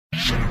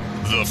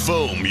The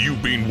film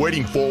you've been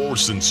waiting for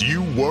since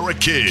you were a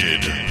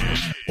kid.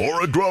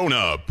 Or a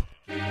grown-up.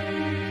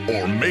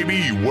 Or maybe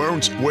you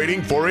weren't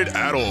waiting for it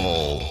at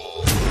all.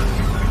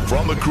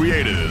 From the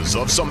creators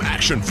of some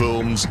action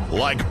films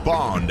like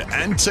Bond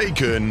and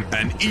Taken,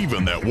 and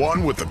even that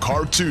one with the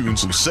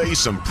cartoons who say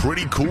some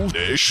pretty cool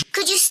ish.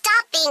 Could you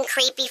stop being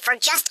creepy for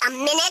just a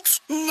minute?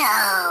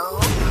 No.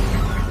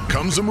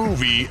 Comes a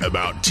movie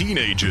about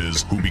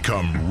teenagers who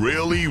become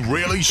really,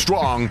 really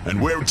strong and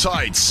wear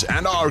tights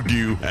and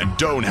argue and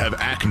don't have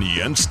acne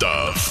and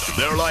stuff.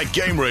 They're like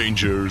game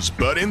rangers,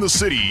 but in the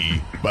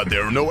city. But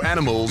there are no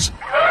animals.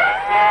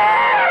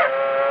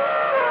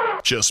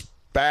 Just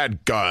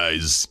bad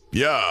guys.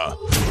 Yeah.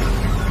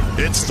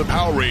 It's the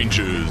Power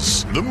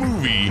Rangers, the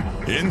movie,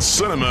 in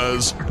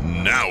cinemas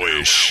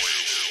nowish.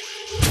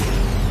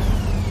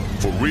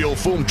 For real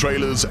film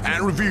trailers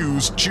and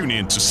reviews, tune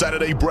in to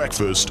Saturday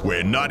Breakfast,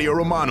 where Nadia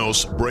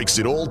Romanos breaks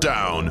it all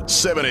down,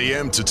 7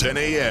 a.m. to 10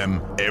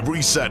 a.m.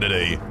 every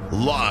Saturday,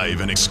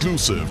 live and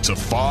exclusive to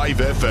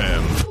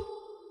 5FM.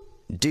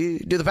 Do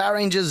the Power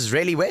Rangers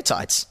really wear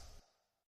tights?